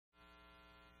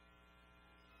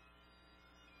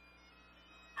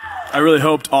I really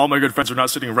hoped all my good friends were not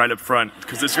sitting right up front,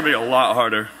 because this is going to be a lot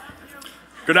harder.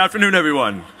 Good afternoon,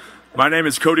 everyone. My name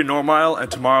is Cody Normile, and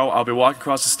tomorrow I'll be walking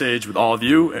across the stage with all of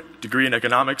you, a degree in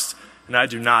economics, and I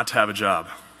do not have a job.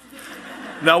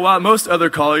 Now, while at most other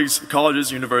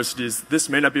colleges, universities, this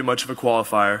may not be much of a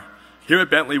qualifier, here at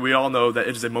Bentley we all know that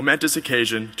it is a momentous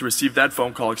occasion to receive that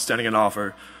phone call extending an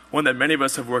offer, one that many of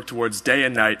us have worked towards day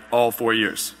and night all 4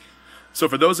 years. So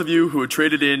for those of you who have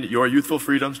traded in your youthful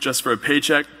freedoms just for a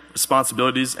paycheck,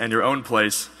 responsibilities, and your own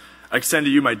place, I extend to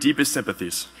you my deepest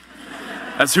sympathies.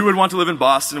 As who would want to live in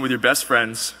Boston with your best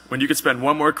friends when you could spend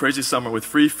one more crazy summer with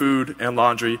free food and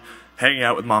laundry hanging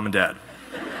out with mom and dad?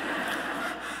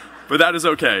 But that is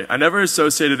okay. I never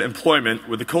associated employment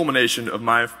with the culmination of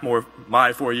my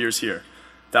 4 years here.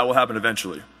 That will happen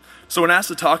eventually. So when asked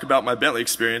to talk about my Bentley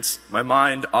experience, my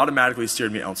mind automatically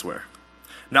steered me elsewhere.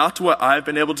 Not to what I've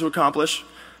been able to accomplish,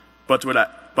 but to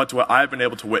what I've been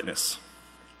able to witness.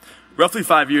 Roughly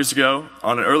 5 years ago,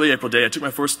 on an early April day, I took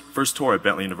my first tour at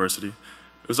Bentley University.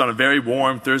 It was on a very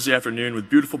warm Thursday afternoon with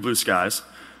beautiful blue skies.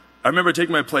 I remember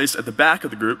taking my place at the back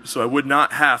of the group so I would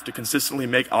not have to consistently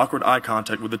make awkward eye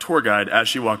contact with the tour guide as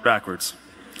she walked backwards.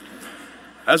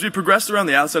 As we progressed around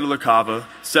the outside of La Cava,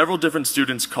 several different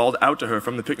students called out to her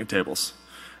from the picnic tables.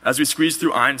 As we squeezed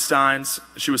through Einstein's,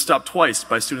 she was stopped twice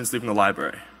by students leaving the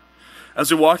library.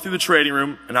 As we walked through the trading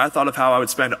room, and I thought of how I would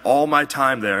spend all my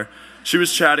time there, she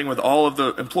was chatting with all of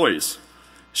the employees.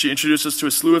 She introduced us to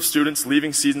a slew of students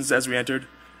leaving seasons as we entered,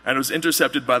 and was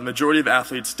intercepted by the majority of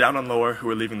athletes down on lower who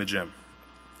were leaving the gym.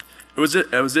 It was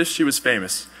as if she was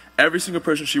famous. Every single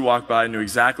person she walked by knew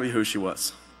exactly who she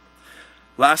was.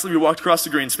 Lastly, we walked across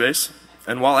the green space,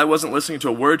 and while I wasn't listening to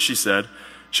a word she said,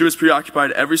 she was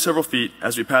preoccupied every several feet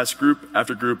as we passed group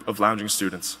after group of lounging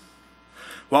students.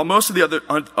 While most of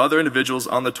the other individuals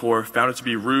on the tour found it to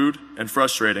be rude and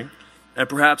frustrating, and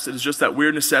perhaps it is just that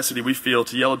weird necessity we feel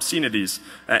to yell obscenities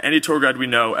at any tour guide we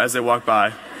know as they walk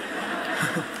by,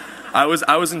 I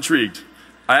was intrigued.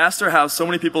 I asked her how so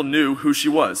many people knew who she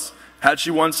was. Had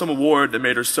she won some award that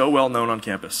made her so well known on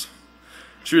campus?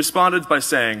 She responded by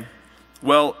saying,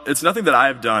 "Well, it's nothing that I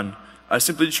have done. I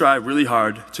simply try really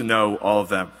hard to know all of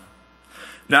them."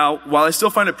 Now, while I still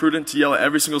find it prudent to yell at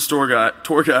every single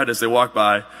tour guide as they walk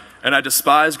by, and I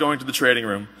despise going to the trading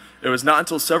room, it was not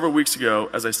until several weeks ago,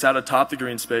 as I sat atop the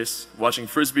green space, watching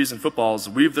frisbees and footballs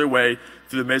weave their way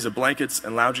through the maze of blankets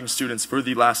and lounging students for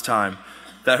the last time,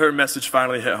 that her message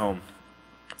finally hit home.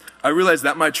 I realized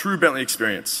that my true Bentley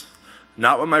experience,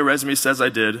 not what my resume says I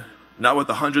did, not what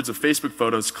the hundreds of Facebook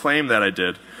photos claim that I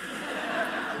did,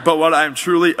 but what I am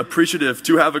truly appreciative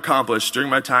to have accomplished during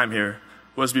my time here,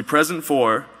 was to be present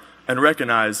for and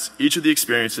recognize each of the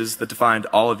experiences that defined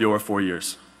all of your 4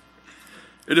 years.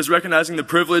 It is recognizing the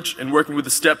privilege in working with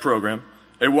the STEP program,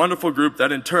 a wonderful group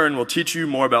that in turn will teach you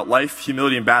more about life,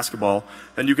 humility, and basketball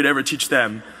than you could ever teach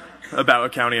them about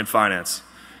accounting and finance.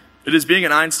 It is being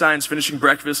at Einstein's finishing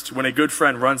breakfast when a good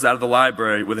friend runs out of the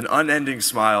library with an unending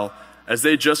smile as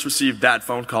they just received that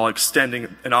phone call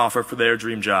extending an offer for their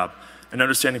dream job, and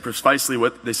understanding precisely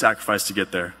what they sacrificed to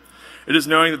get there. It is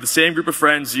knowing that the same group of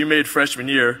friends you made freshman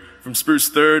year from Spruce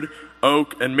 3rd,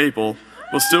 Oak, and Maple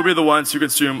will still be the ones who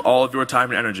consume all of your time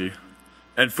and energy,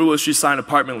 and foolishly sign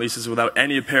apartment leases without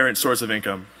any apparent source of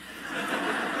income.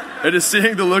 It is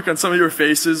seeing the look on some of your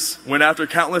faces when, after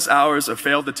countless hours of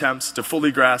failed attempts to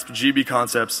fully grasp GB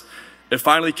concepts, it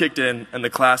finally kicked in and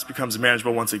the class becomes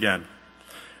manageable once again.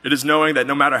 It is knowing that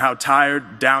no matter how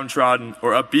tired, downtrodden,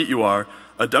 or upbeat you are,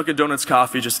 a Dunkin' Donuts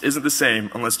coffee just isn't the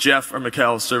same unless Jeff or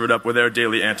Mikkel serve it up with their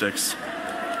daily antics.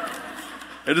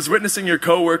 It is witnessing your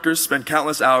coworkers spend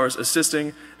countless hours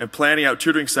assisting and planning out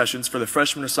tutoring sessions for the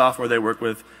freshman or sophomore they work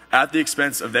with at the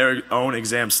expense of their own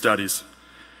exam studies.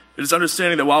 It is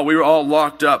understanding that while we were all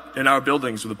locked up in our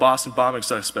buildings with the Boston bombing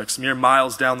suspects mere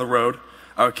miles down the road,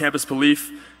 our campus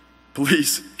police,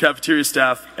 cafeteria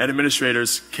staff, and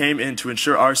administrators came in to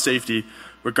ensure our safety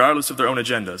regardless of their own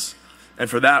agendas. And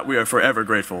for that, we are forever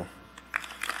grateful.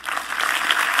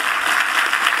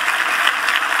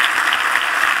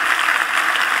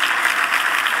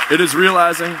 It is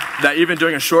realizing that even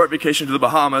during a short vacation to the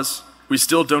Bahamas, we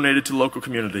still donated to the local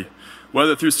community,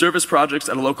 whether through service projects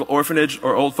at a local orphanage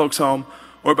or old folks' home,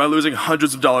 or by losing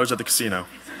hundreds of dollars at the casino.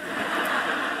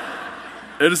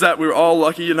 It is that we were all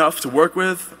lucky enough to work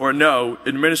with or know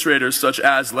administrators such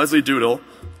as Leslie Doolittle,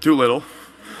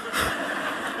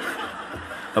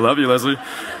 I love you, Leslie,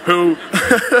 who,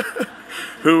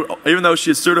 even though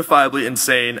she is certifiably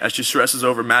insane as she stresses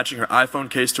over matching her iPhone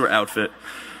case to her outfit,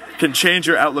 can change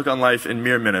your outlook on life in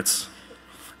mere minutes.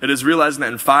 It is realizing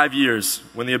that in 5 years,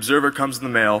 when the Observer comes in the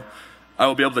mail, I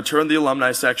will be able to turn the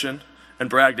alumni section and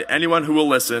brag to anyone who will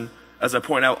listen as I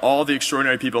point out all the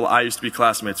extraordinary people I used to be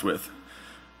classmates with,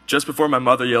 just before my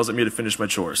mother yells at me to finish my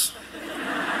chores.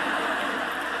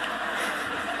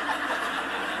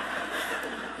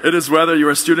 It is whether you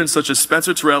are students such as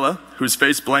Spencer Torella, whose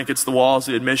face blankets the walls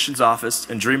of the admissions office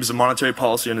and dreams of monetary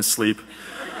policy in his sleep,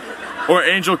 or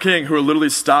Angel King, who will literally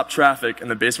stop traffic in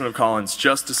the basement of Collins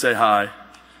just to say hi,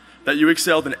 that you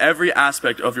excelled in every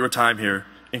aspect of your time here,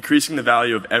 increasing the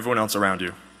value of everyone else around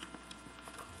you.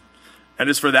 And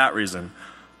it is for that reason,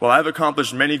 while I have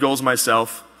accomplished many goals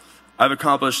myself, I have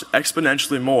accomplished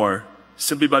exponentially more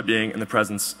simply by being in the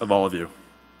presence of all of you.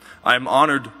 I am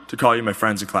honored to call you my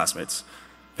friends and classmates.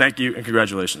 Thank you and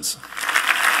congratulations.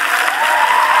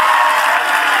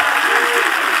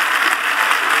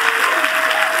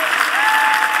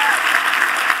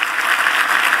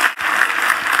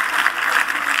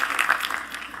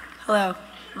 Hello,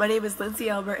 my name is Lindsay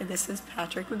Albert and this is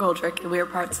Patrick McGoldrick, and we are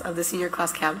parts of the senior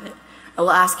class cabinet. I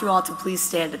will ask you all to please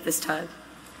stand at this time.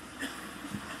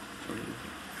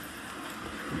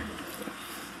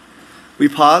 We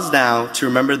pause now to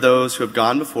remember those who have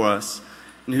gone before us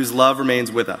and whose love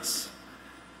remains with us.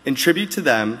 In tribute to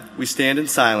them, we stand in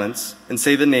silence and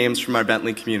say the names from our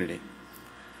Bentley community.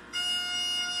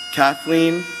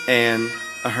 Kathleen Ann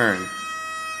Ahern,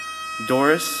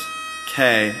 Doris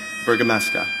K.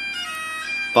 Bergamesca,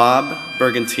 Bob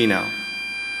Bergantino,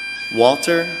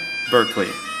 Walter Berkeley,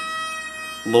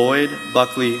 Lloyd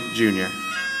Buckley Jr.,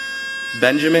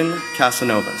 Benjamin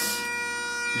Casanovas,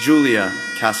 Julia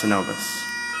Casanovas,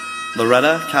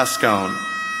 Loretta Cascone,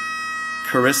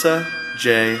 Carissa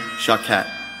J.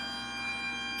 Jacquette,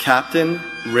 Captain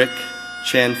Rick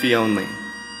Chanfionli,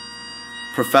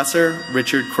 Professor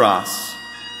Richard Cross,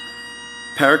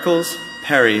 Pericles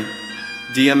Perry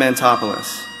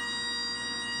Diamantopoulos,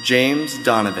 James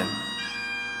Donovan,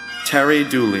 Terry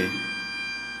Dooley,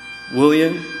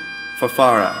 William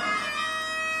Fafara,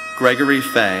 Gregory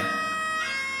Fay,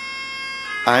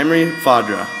 Imre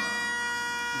Fadra,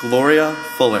 Gloria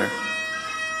Fuller,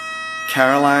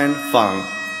 Caroline Fung,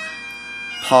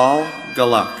 Paul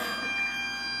Galuck,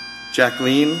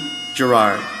 Jacqueline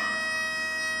Gerard,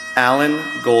 Alan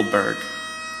Goldberg,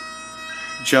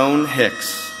 Joan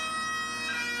Hicks,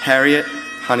 Harriet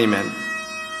Honeyman,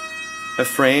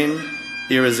 Ephraim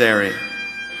Irizarry,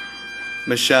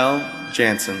 Michelle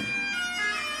Jansen,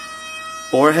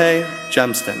 Jorge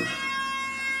Jemston,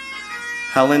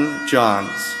 Helen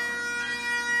Johns,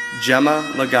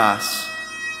 Gemma Lagasse,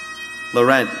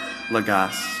 Laurent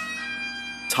Lagasse,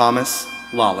 Thomas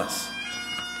Lawless,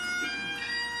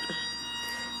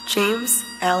 James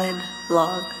Allen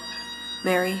Long,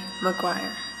 Mary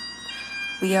McGuire,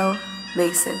 Leo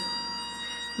Mason,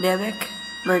 Namek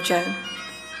Mergen,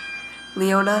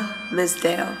 Leona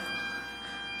Misdale,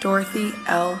 Dorothy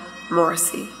L.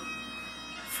 Morrissey,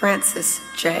 Francis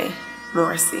J.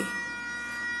 Morrissey,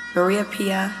 Maria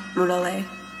Pia Munale,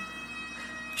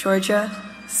 Georgia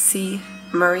C.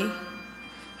 Murray,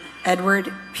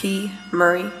 Edward P.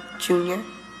 Murray, Jr.,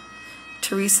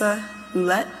 Teresa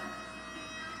Roulette,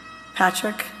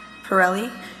 Patrick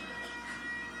Pirelli,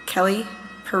 Kelly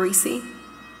Parisi,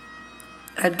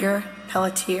 Edgar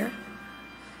Pelletier,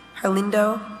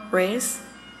 Harlindo Reyes,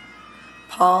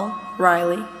 Paul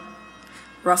Riley,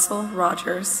 Russell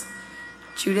Rogers,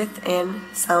 Judith Ann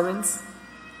Salmons,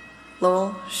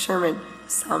 Lowell Sherman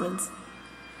Salmons,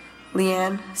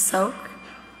 Leanne Soak,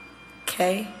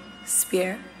 Kay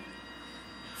Spear,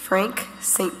 Frank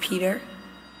St. Peter,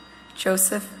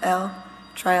 Joseph L.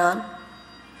 Tryon,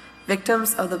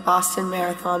 victims of the Boston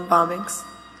Marathon bombings,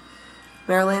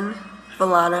 Marilyn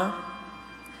Villano,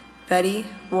 Betty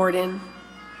Warden,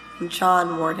 and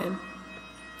John Warden,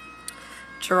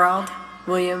 Gerald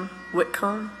William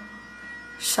Whitcomb,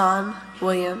 Sean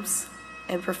Williams,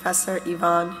 and Professor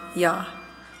Yvonne Yaw.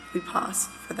 We pause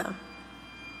for them.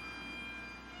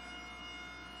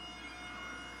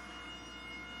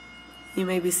 You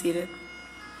may be seated.